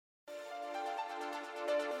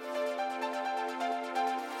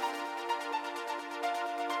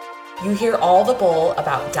You hear all the bull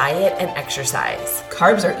about diet and exercise.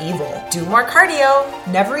 Carbs are evil. Do more cardio.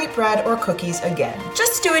 Never eat bread or cookies again.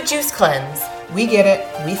 Just do a juice cleanse. We get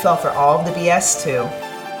it. We fell for all of the BS too.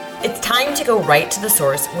 It's time to go right to the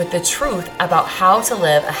source with the truth about how to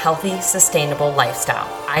live a healthy, sustainable lifestyle.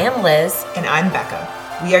 I am Liz. And I'm Becca.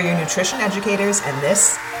 We are your nutrition educators, and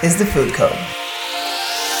this is The Food Code.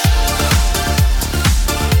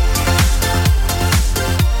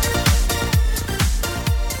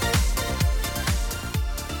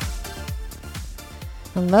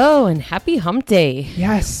 Hello and happy hump day.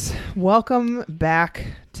 Yes. Welcome back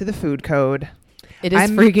to The Food Code. It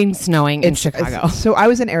is freaking snowing in Chicago. So I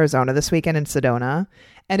was in Arizona this weekend in Sedona,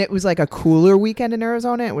 and it was like a cooler weekend in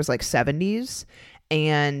Arizona. It was like 70s,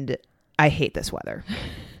 and I hate this weather.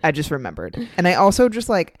 I just remembered. And I also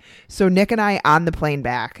just so Nick and I on the plane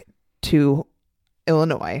back to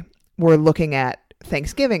Illinois were looking at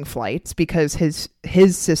Thanksgiving flights because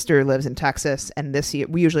his sister lives in Texas, and this year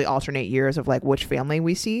we usually alternate years of which family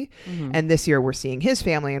we see. Mm-hmm. And this year we're seeing his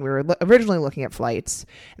family, and we were originally looking at flights,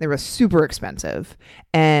 and they were super expensive,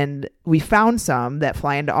 and we found some that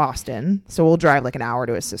fly into Austin, so we'll drive an hour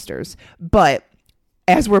to his sister's. But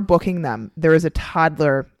as we're booking them, there is a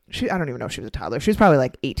toddler. I don't even know if she was a toddler. She was probably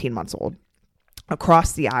 18 months old,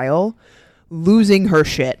 across the aisle, losing her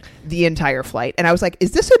shit the entire flight. And I was like,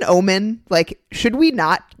 is this an omen? Should we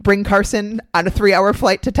not bring Carson on a 3-hour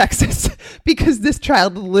flight to Texas? Because this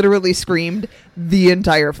child literally screamed the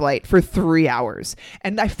entire flight for 3 hours.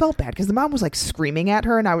 And I felt bad because the mom was screaming at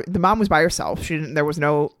her, and the mom was by herself. There was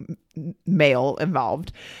no male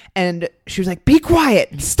involved. And she was like, be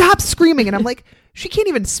quiet, stop screaming. And I'm like, she can't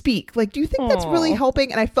even speak. Do you think that's really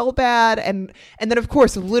helping? And I felt bad. And then, of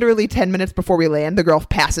course, literally 10 minutes before we land, the girl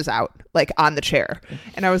passes out, on the chair.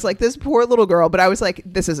 And I was like, this poor little girl. But I was like,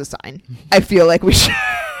 this is a sign. I feel like we should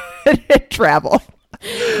travel.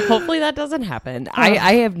 Hopefully that doesn't happen.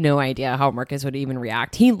 I have no idea how Marcus would even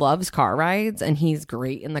react. He loves car rides, and he's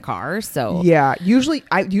great in the car. So yeah, usually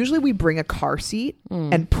we bring a car seat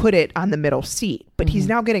and put it on the middle seat. But he's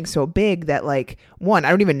now getting so big that one, I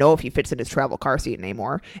don't even know if he fits in his travel car seat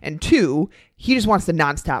anymore, and two, he just wants to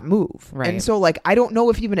nonstop move. Right. And so I don't know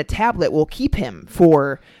if even a tablet will keep him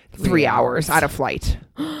for 3 hours on a flight.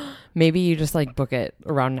 Maybe you just book it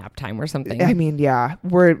around nap time or something. I mean, yeah,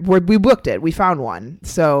 we booked it. We found one.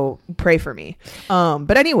 So pray for me.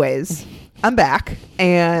 But anyways, I'm back,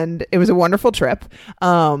 and it was a wonderful trip.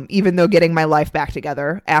 Even though getting my life back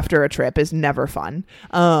together after a trip is never fun.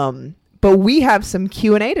 But we have some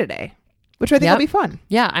Q&A today, which I think will be fun.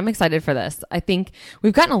 Yeah, I'm excited for this. I think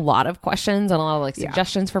we've gotten a lot of questions and a lot of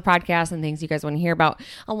suggestions for podcasts and things you guys want to hear about.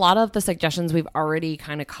 A lot of the suggestions we've already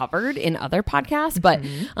kind of covered in other podcasts, but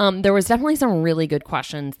there was definitely some really good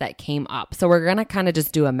questions that came up. So we're going to kind of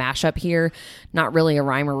just do a mashup here, not really a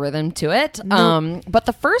rhyme or rhythm to it. Nope. But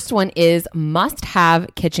the first one is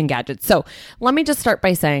must-have kitchen gadgets. So let me just start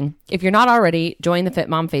by saying, if you're not already, join the Fit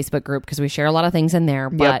Mom Facebook group because we share a lot of things in there,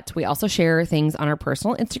 but we also share things on our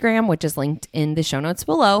personal Instagram, which is linked in the show notes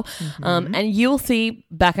below. And you'll see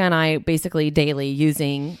Becca and I basically daily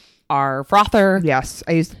using our frother. Yes,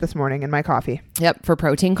 I used it this morning in my coffee. Yep, for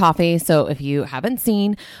protein coffee. So if you haven't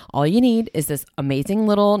seen, all you need is this amazing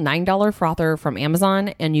little $9 frother from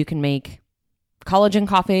Amazon, and you can make collagen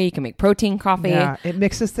coffee, you can make protein coffee. Yeah, it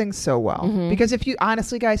mixes things so well. Because if you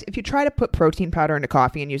honestly, guys, if you try to put protein powder into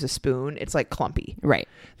coffee and use a spoon, it's clumpy. Right.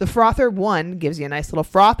 The frother, one, gives you a nice little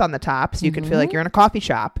froth on the top so you can feel like you're in a coffee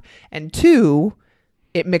shop, and two,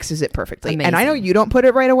 it mixes it perfectly. Amazing. And I know you don't put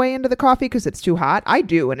it right away into the coffee because it's too hot. I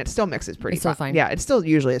do, and it still mixes pretty fine. Yeah, it still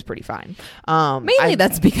usually is pretty fine. Mainly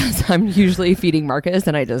that's because I'm usually feeding Marcus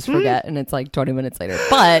and I just forget, and it's 20 minutes later.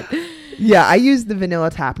 But yeah, I use the vanilla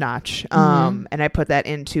top notch, and I put that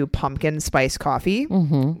into pumpkin spice coffee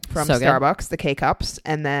from Starbucks, the K-Cups,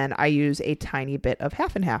 and then I use a tiny bit of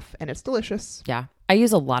half and half, and it's delicious. Yeah. I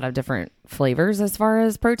use a lot of different flavors as far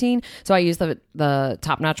as protein. So I use the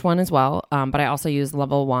top notch one as well. But I also use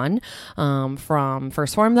level 1 from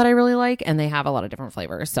First Form that I really like. And they have a lot of different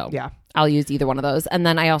flavors. So yeah, I'll use either one of those. And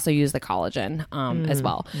then I also use the collagen as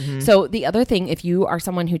well. So the other thing, if you are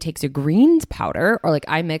someone who takes a greens powder, or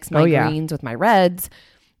I mix my greens with my reds,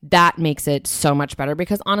 that makes it so much better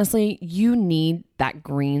because honestly, you need that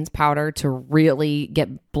greens powder to really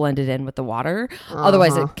get blended in with the water.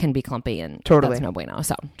 Otherwise it can be clumpy and that's no bueno.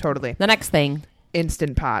 So the next thing,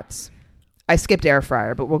 Instant Pots. I skipped air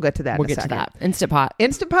fryer, but we'll get to that in a second. We'll get to that. Instant Pot.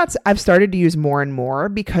 Instant Pots I've started to use more and more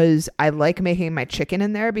because I like making my chicken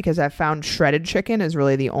in there because I've found shredded chicken is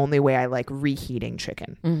really the only way I like reheating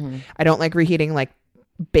chicken. I don't like reheating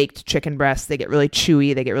baked chicken breasts. They get really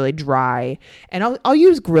chewy. They get really dry. And I'll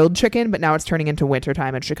use grilled chicken, but now it's turning into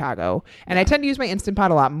wintertime in Chicago. And I tend to use my Instant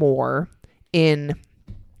Pot a lot more in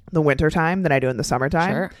the wintertime than I do in the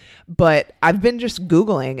summertime. Sure. But I've been just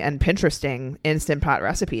Googling and Pinteresting Instant Pot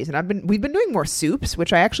recipes, and we've been doing more soups,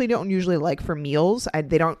 which I actually don't usually like for meals.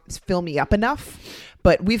 They don't fill me up enough,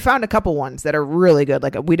 but we found a couple ones that are really good.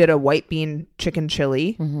 Like we did a white bean chicken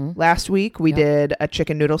chili last week. We did a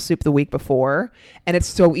chicken noodle soup the week before, and it's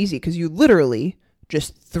so easy because you literally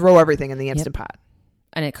just throw everything in the Instant Pot.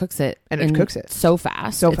 And it cooks it. So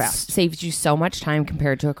fast. It saves you so much time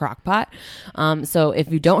compared to a crock pot. So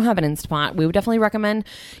if you don't have an Instant Pot, we would definitely recommend,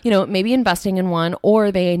 maybe investing in one,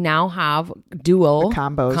 or they now have dual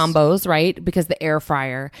combos, right? Because the air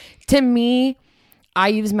fryer, to me, I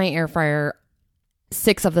use my air fryer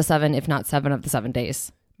 6 of the 7, if not 7 of the 7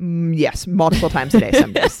 days. Yes, multiple times a day,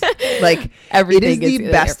 some days. Like everything, it is the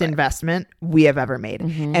best investment we have ever made.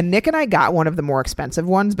 And Nick and I got one of the more expensive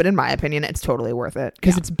ones, but in my opinion, it's totally worth it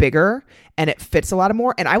because it's bigger and it fits a lot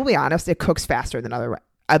more. And I will be honest, it cooks faster than other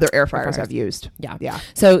air fryers I've used. Yeah.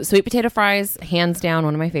 So sweet potato fries, hands down,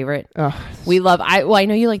 one of my favorite. We love. I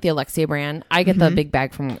know you like the Alexia brand. I get the big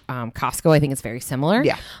bag from Costco. I think it's very similar.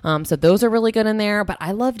 Yeah. So those are really good in there. But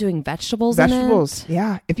I love doing vegetables.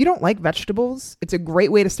 Yeah. If you don't like vegetables, it's a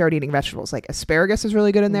great way to start eating vegetables. Like asparagus is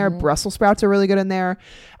really good in there. Brussels sprouts are really good in there.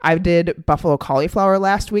 I did buffalo cauliflower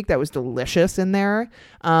last week. That was delicious in there.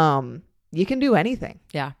 You can do anything.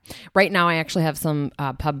 Yeah. Right now, I actually have some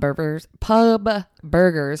pub burgers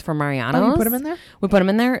from Mariano's. Oh, you put them in there? We put them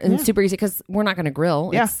in there, and it's super easy because we're not going to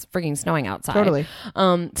grill. Yeah. It's freaking snowing outside. Totally.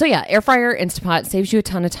 So yeah, air fryer, Instant Pot saves you a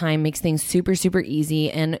ton of time, makes things super, super easy.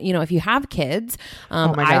 And if you have kids,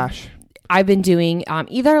 oh my gosh. I've been doing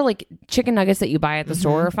either like chicken nuggets that you buy at the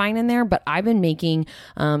store are fine in there, but I've been making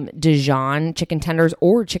Dijon chicken tenders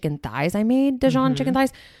or chicken thighs. I made Dijon chicken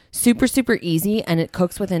thighs. Super, super easy, and it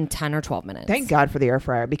cooks within 10 or 12 minutes. Thank God for the air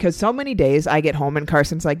fryer, because so many days I get home and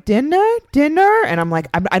Carson's like, dinner? And I'm like,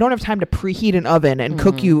 I don't have time to preheat an oven and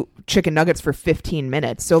cook you chicken nuggets for 15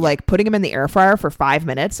 minutes. So like putting them in the air fryer for 5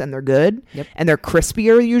 minutes and they're good, and they're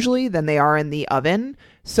crispier usually than they are in the oven.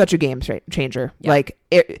 Such a game changer. Yep.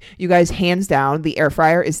 Like you guys, hands down, the air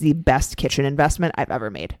fryer is the best kitchen investment I've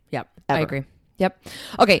ever made. Yep, ever. I agree. Yep.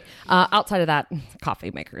 Okay. Outside of that, coffee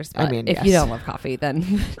makers. But if you don't love coffee,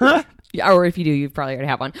 then, or if you do, you probably already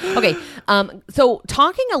have one. Okay. So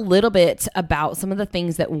talking a little bit about some of the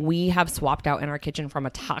things that we have swapped out in our kitchen from a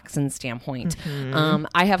toxin standpoint.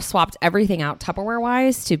 I have swapped everything out Tupperware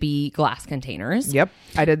wise to be glass containers. Yep.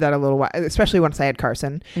 I did that a little while, especially once I had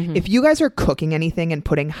Carson. If you guys are cooking anything and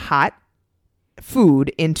putting hot food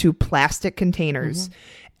into plastic containers,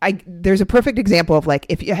 there's a perfect example of like,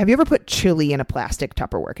 have you ever put chili in a plastic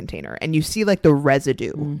Tupperware container and you see like the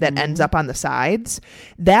residue that ends up on the sides?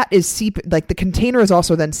 That is like the container is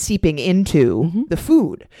also then seeping into the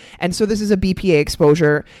food. And so this is a BPA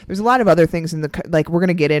exposure. There's a lot of other things we're going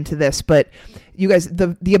to get into this, but you guys,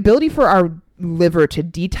 the ability for our liver to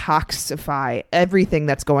detoxify everything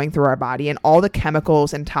that's going through our body and all the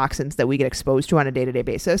chemicals and toxins that we get exposed to on a day-to-day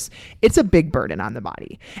basis, it's a big burden on the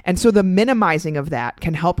body. And so the minimizing of that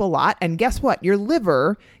can help a lot. And guess what? Your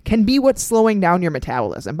liver can be what's slowing down your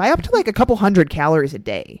metabolism by up to like a couple hundred calories a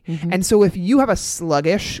day. And so if you have a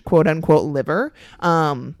sluggish, quote unquote, liver,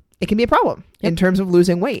 it can be a problem in terms of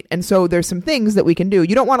losing weight. And so there's some things that we can do.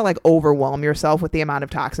 You don't want to like overwhelm yourself with the amount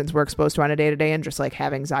of toxins we're exposed to on a day-to-day and just like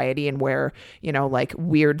have anxiety and wear, like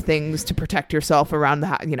weird things to protect yourself around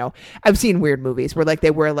the, I've seen weird movies where like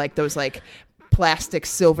they wear like those like plastic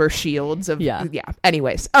silver shields of,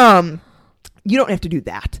 anyways, you don't have to do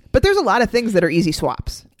that, but there's a lot of things that are easy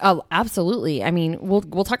swaps. Oh, absolutely. I mean,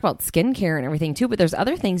 we'll talk about skincare and everything too, but there's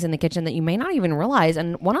other things in the kitchen that you may not even realize.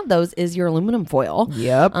 And one of those is your aluminum foil.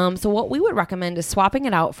 Yep. So what we would recommend is swapping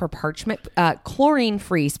it out for parchment,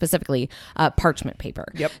 chlorine-free, specifically parchment paper.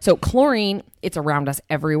 Yep. So chlorine, it's around us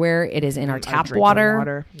everywhere. It is in our tap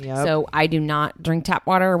water. Yep. So I do not drink tap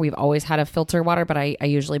water. We've always had a filter water, but I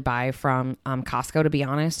usually buy from Costco, to be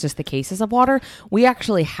honest, just the cases of water. We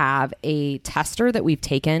actually have a tester that we've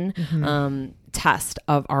taken test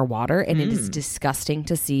of our water, and it is disgusting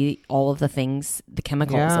to see all of the things, the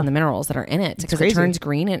chemicals and the minerals that are in it, because it turns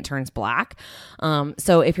green and it turns black.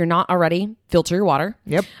 So if you're not already, filter your water.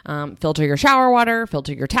 Yep. Filter your shower water,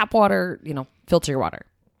 filter your tap water, filter your water.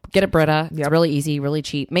 Get a Brita. It's really easy, really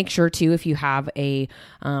cheap. Make sure too, if you have a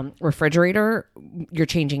refrigerator, you're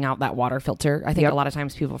changing out that water filter. I think a lot of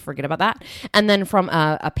times people forget about that. And then from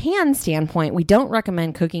a pan standpoint, we don't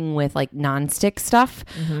recommend cooking with like nonstick stuff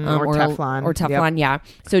or Teflon. Or Teflon, yeah.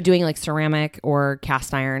 So doing like ceramic or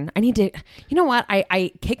cast iron. I need to, you know what?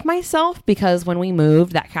 I kick myself because when we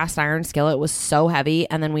moved, that cast iron skillet was so heavy,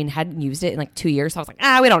 and then we hadn't used it in like 2 years. So I was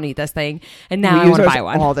like, we don't need this thing. And now I want to buy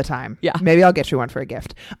one all the time. Yeah. Maybe I'll get you one for a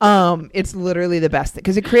gift. It's literally the best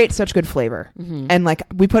because it creates such good flavor. And like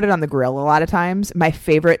we put it on the grill a lot of times. My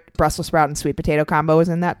favorite Brussels sprout and sweet potato combo is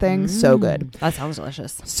in that thing. So good. That sounds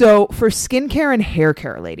delicious. So for skincare and hair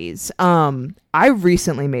care, ladies, I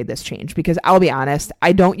recently made this change because I'll be honest,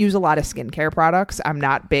 I don't use a lot of skincare products. I'm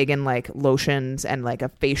not big in like lotions and like a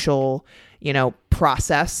facial,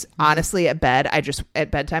 process. Honestly, at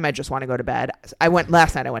bedtime, I just want to go to bed.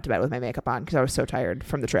 Last night I went to bed with my makeup on because I was so tired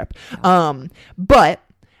from the trip. But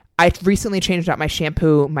I recently changed out my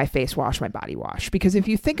shampoo, my face wash, my body wash. Because if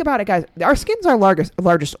you think about it, guys, our skin's our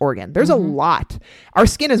largest organ. There's a lot. Our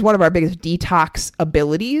skin is one of our biggest detox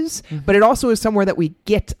abilities, but it also is somewhere that we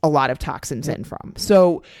get a lot of toxins in from.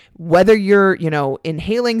 So whether you're,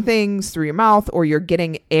 inhaling things through your mouth or you're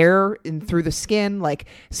getting air in through the skin, like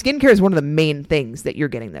skincare is one of the main things that you're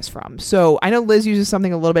getting this from. So I know Liz uses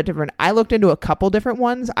something a little bit different. I looked into a couple different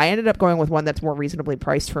ones. I ended up going with one that's more reasonably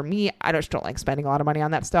priced for me. I just don't like spending a lot of money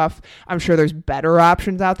on that stuff. I'm sure there's better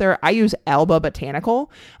options out there. I use Alba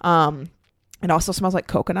Botanical. It also smells like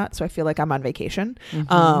coconut, so I feel like I'm on vacation.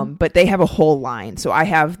 But they have a whole line. So I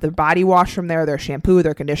have the body wash from there, their shampoo,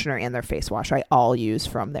 their conditioner, and their face wash. I all use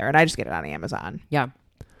from there, and I just get it on Amazon. Yeah.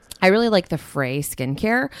 I really like the Frey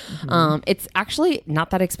skincare. It's actually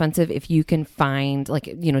not that expensive if you can find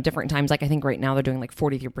different times. Like I think right now they're doing like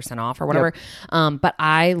 43% off or whatever. But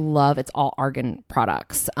I love, it's all argan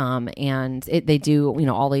products. And they do,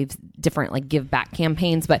 all these different like give back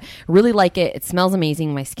campaigns, but really like it. It smells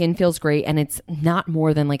amazing. My skin feels great. And it's not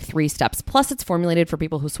more than like 3 steps. Plus it's formulated for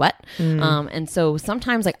people who sweat. And so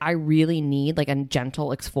sometimes like I really need like a gentle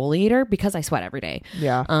exfoliator because I sweat every day.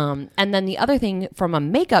 Yeah. And then the other thing from a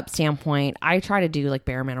makeup standpoint, I try to do like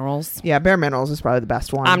Bare Minerals. Yeah, Bare Minerals is probably the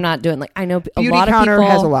best one. I'm not doing like, I know Beauty Counter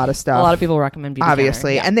has a lot of stuff. A lot of people recommend Beauty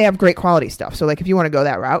obviously, Counter, and they have great quality stuff. So like if you want to go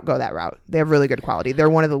that route, go that route. They have really good quality. They're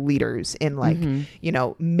one of the leaders in like,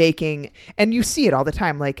 making, and you see it all the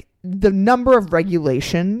time. Like the number of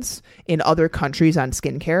regulations in other countries on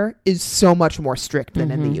skincare is so much more strict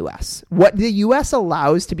than in the US. What the US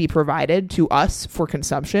allows to be provided to us for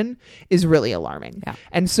consumption is really alarming. Yeah.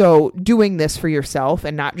 And so doing this for yourself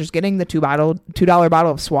and not just getting the $2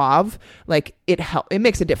 bottle of Suave, like it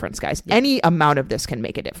makes a difference, guys. Yeah. Any amount of this can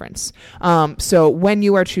make a difference. So when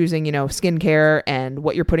you are choosing, skincare and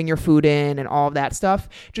what you're putting your food in and all of that stuff,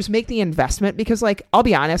 just make the investment because like, I'll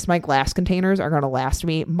be honest, my glass containers are going to last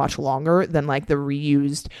me much longer than like the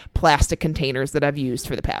reused plastic containers that I've used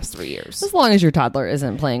for the past 3 years. As long as your toddler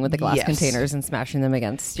isn't playing with the glass containers and smashing them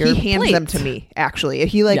against your He hands plate. them to me, actually.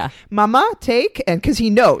 He Mama, take, and because he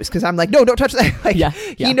knows, because I'm like, no, don't touch that. Like,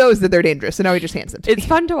 he knows that they're dangerous, so now he just hands them to me. It's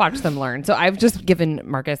fun to watch them learn. So I've just given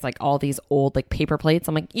Marcus like all these old like paper plates.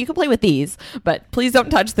 I'm like, you can play with these, but please don't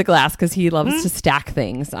touch the glass because he loves to stack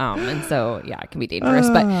things. And so it can be dangerous,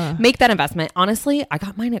 but make that investment. Honestly, I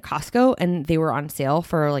got mine at Costco and they were on sale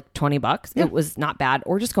for like $20. Yeah. It was not bad.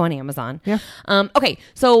 Or just go on Amazon. Yeah. Okay.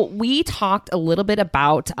 So we talked a little bit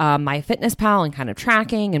about MyFitnessPal and kind of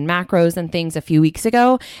tracking and macros and things a few weeks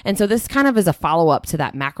ago. And so this kind of is a follow-up to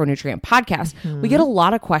that macronutrient podcast. We get a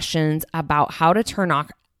lot of questions about how to turn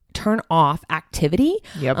off activity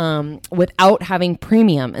without having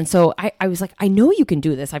premium. And so I was like, I know you can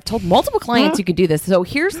do this. I've told multiple clients you can do this. So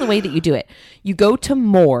here's the way that you do it. You go to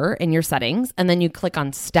more in your settings and then you click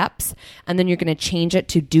on steps and then you're going to change it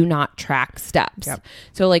to do not track steps. Yep.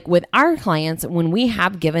 So like with our clients, when we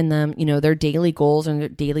have given them, their daily goals and their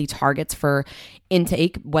daily targets for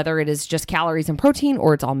intake, whether it is just calories and protein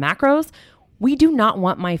or it's all macros, we do not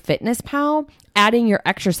want MyFitnessPal adding your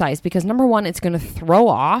exercise because number one, it's going to throw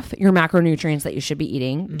off your macronutrients that you should be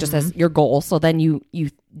eating just as your goal. So then you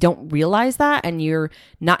don't realize that and you're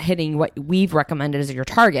not hitting what we've recommended as your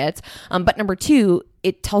targets. But number two,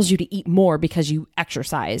 it tells you to eat more because you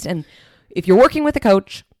exercised. And if you're working with a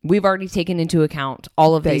coach, we've already taken into account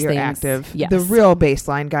all of these things. Active. Yes. The real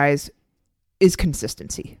baseline, guys, is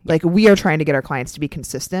consistency. Like we are trying to get our clients to be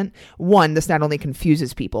consistent. One, this not only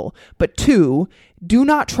confuses people, but two, do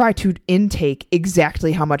not try to intake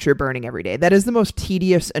exactly how much you're burning every day. That is the most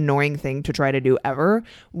tedious, annoying thing to try to do ever.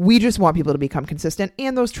 We just want people to become consistent,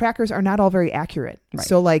 and those trackers are not all very accurate. Right.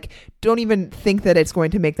 So like, don't even think that it's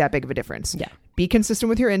going to make that big of a difference. Yeah. Be consistent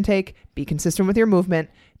with your intake, be consistent with your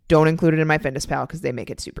movement, Don't include it in MyFitnessPal because they make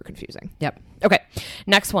it super confusing. Yep. Okay.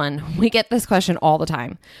 Next one. We get this question all the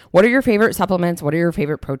time. What are your favorite supplements? What are your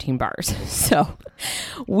favorite protein bars? So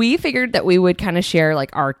we figured that we would kind of share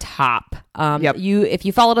like our top. If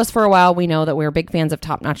you followed us for a while, we know that we're big fans of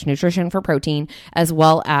Top Notch Nutrition for protein, as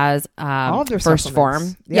well as all of their First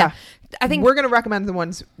Form. Yeah. I think we're going to recommend the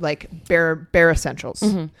ones like Bare Essentials.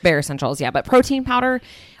 Bare Essentials. Yeah. But protein powder,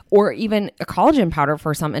 or even a collagen powder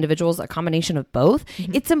for some individuals, a combination of both.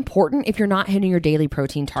 It's important if you're not hitting your daily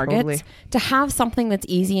protein targets to have something that's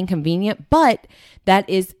easy and convenient, but that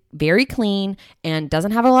is very clean and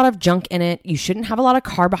doesn't have a lot of junk in it. You shouldn't have a lot of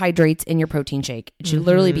carbohydrates in your protein shake. It should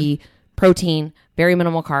literally be protein, very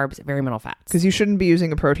minimal carbs, very minimal fats. Because you shouldn't be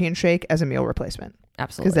using a protein shake as a meal replacement.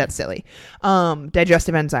 Absolutely. Because that's silly.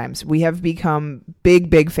 Digestive enzymes. We have become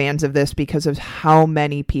big fans of this because of how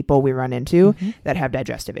many people we run into that have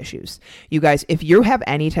digestive issues. You guys, if you have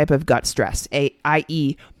any type of gut stress,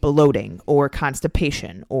 i.e. bloating or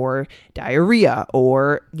constipation or diarrhea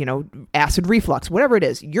or, acid reflux, whatever it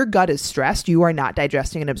is, your gut is stressed. You are not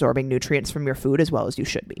digesting and absorbing nutrients from your food as well as you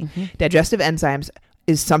should be. Digestive enzymes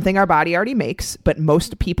is something our body already makes, but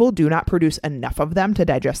most people do not produce enough of them to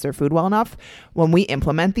digest their food well enough. When we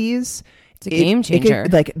implement these, it's a game changer.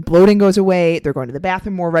 Like bloating goes away. They're going to the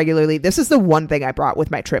bathroom more regularly. This is the one thing I brought with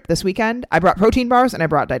my trip this weekend. I brought protein bars and I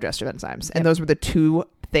brought digestive enzymes. And those were the two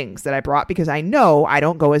things that I brought because I know I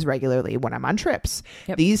don't go as regularly when I'm on trips.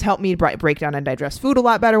 These help me break down and digest food a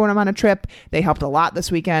lot better when I'm on a trip. They helped a lot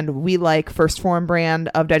this weekend. We like First Form brand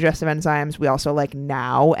of digestive enzymes. We also like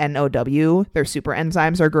Now, NOW. Their super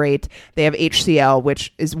enzymes are great. They have HCl,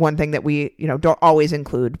 which is one thing that we, don't always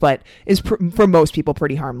include, but is for most people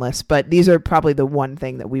pretty harmless. But these are probably the one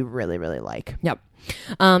thing that we really, really like. Yep.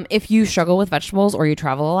 If you struggle with vegetables or you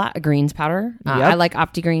travel a lot, a greens powder. I like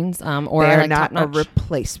OptiGreens. Or they are like not a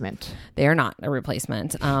replacement. They are not a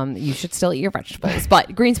replacement. You should still eat your vegetables,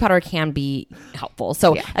 but greens powder can be helpful.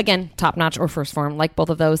 So again, Top Notch or First Form, like both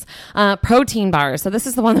of those. Protein bars. So this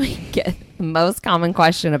is the one that we get the most common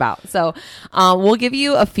question about. So we'll give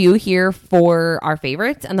you a few here for our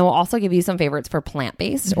favorites, and then we'll also give you some favorites for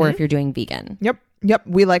plant-based or if you're doing vegan. Yep.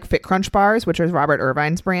 We like Fit Crunch bars, which is Robert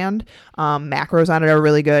Irvine's brand. Macros on it are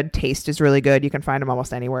really good. Taste is really good. You can find them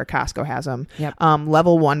almost anywhere. Costco has them.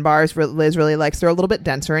 Level 1 bars, Liz really likes. They're a little bit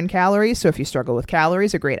denser in calories. So if you struggle with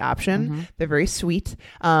calories, a great option. They're very sweet.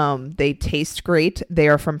 They taste great. They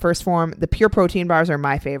are from First Form. The pure protein bars are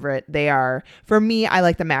my favorite. They are, for me, I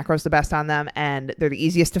like the macros the best on them. And they're the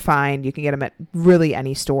easiest to find. You can get them at really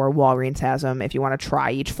any store. Walgreens has them if you want to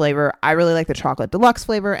try each flavor. I really like the chocolate deluxe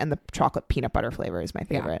flavor and the chocolate peanut butter flavor is my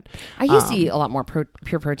favorite. I used to eat a lot more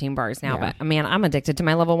pure protein bars now, but man, I'm addicted to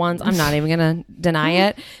my level 1s. I'm not even going to deny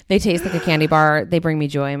it. They taste like a candy bar. They bring me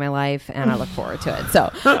joy in my life and I look forward to it.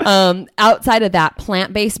 So outside of that,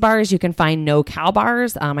 plant-based bars, you can find No Cow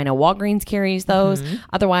bars. I know Walgreens carries those.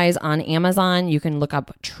 Otherwise on Amazon, you can look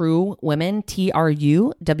up True Women,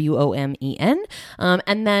 TRUWOMEN.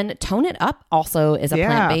 And then Tone It Up also is a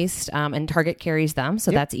plant-based and Target carries them.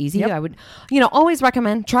 So that's easy. I would, always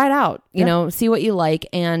recommend, try it out, see what you like.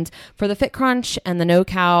 And for the Fit Crunch and the No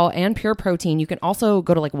Cow and Pure Protein, you can also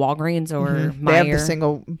go to like Walgreens or Meijer. They have the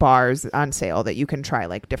single bars on sale that you can try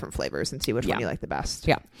like different flavors and see which one you like the best.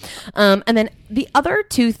 And then the other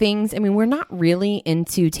two things, we're not really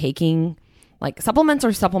into taking like supplements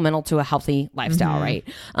are supplemental to a healthy lifestyle, right?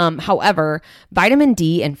 However, vitamin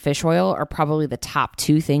D and fish oil are probably the top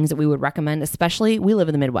two things that we would recommend, especially we live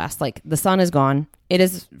in the Midwest. Like the sun is gone. It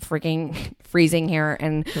is freaking freezing here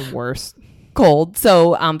and the worst. Cold.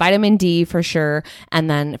 So vitamin D for sure. And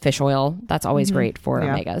then fish oil. That's always great for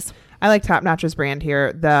omegas. I like Top Notch's brand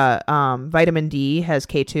here. The vitamin D has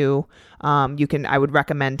K2. I would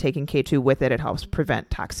recommend taking K2 with it. It helps prevent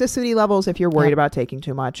toxicity levels if you're worried about taking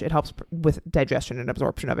too much. It helps with digestion and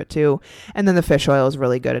absorption of it too. And then the fish oil is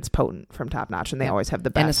really good. It's potent from Top Notch and they always have the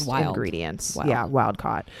best ingredients. Wild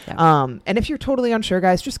caught. And if you're totally unsure,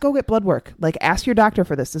 guys, just go get blood work. Like ask your doctor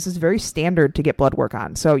for this. This is very standard to get blood work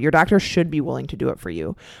on. So your doctor should be willing to do it for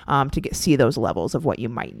you to see those levels of what you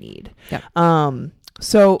might need.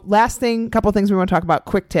 So last thing, couple things we want to talk about,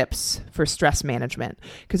 quick tips for stress management.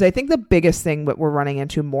 Because I think the biggest thing that we're running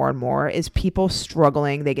into more and more is people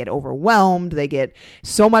struggling. They get overwhelmed. They get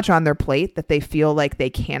so much on their plate that they feel like they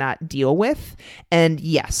cannot deal with. And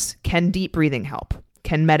yes, can deep breathing help?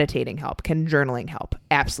 Can meditating help? Can journaling help?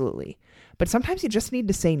 Absolutely. But sometimes you just need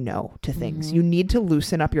to say no to things. You need to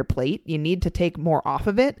loosen up your plate. You need to take more off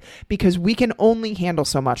of it because we can only handle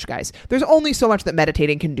so much, guys. There's only so much that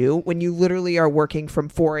meditating can do when you literally are working from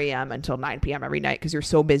 4 a.m. until 9 p.m. every night because you're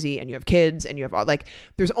so busy and you have kids and you have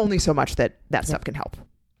there's only so much that stuff can help.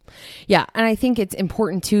 Yeah. And I think it's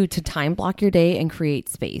important too to time block your day and create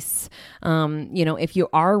space. If you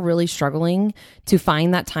are really struggling to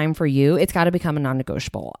find that time for you, it's got to become a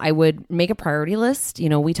non-negotiable. I would make a priority list.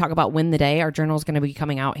 We talk about Win the Day. Our journal is going to be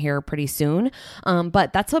coming out here pretty soon.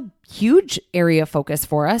 But that's a huge area of focus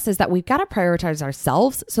for us, is that we've got to prioritize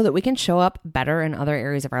ourselves so that we can show up better in other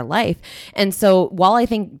areas of our life. And so while I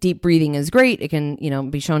think deep breathing is great, it can,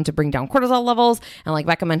 be shown to bring down cortisol levels. And like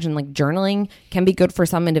Becca mentioned, like journaling can be good for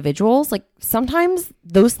some individuals. Like sometimes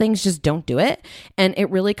those things just don't do it. And it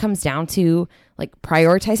really comes down to like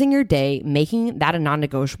prioritizing your day, making that a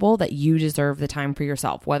non-negotiable, that you deserve the time for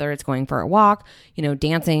yourself, whether it's going for a walk,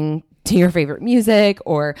 dancing to your favorite music,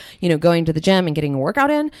 or, going to the gym and getting a workout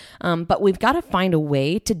in. But we've got to find a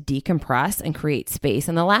way to decompress and create space.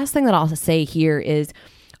 And the last thing that I'll say here is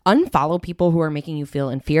unfollow people who are making you feel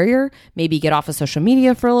inferior. Maybe get off of social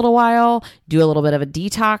media for a little while, do a little bit of a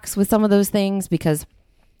detox with some of those things, because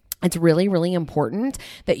it's really, really important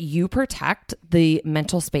that you protect the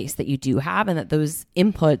mental space that you do have, and that those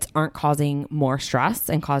inputs aren't causing more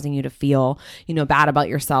stress and causing you to feel, bad about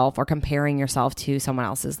yourself or comparing yourself to someone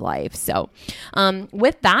else's life. So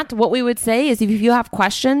with that, what we would say is if you have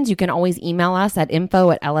questions, you can always email us at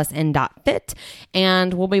info@lsn.fit,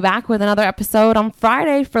 and we'll be back with another episode on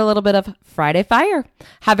Friday for a little bit of Friday Fire.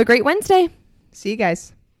 Have a great Wednesday. See you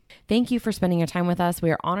guys. Thank you for spending your time with us.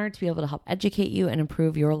 We are honored to be able to help educate you and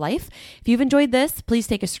improve your life. If you've enjoyed this, please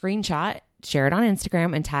take a screenshot, share it on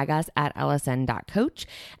Instagram, and tag us at lsn.coach,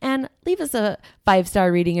 and leave us a 5-star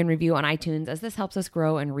rating and review on iTunes, as this helps us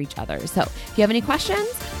grow and reach others. So if you have any questions,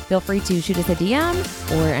 feel free to shoot us a DM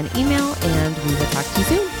or an email, and we will talk to you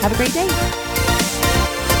soon. Have a great day.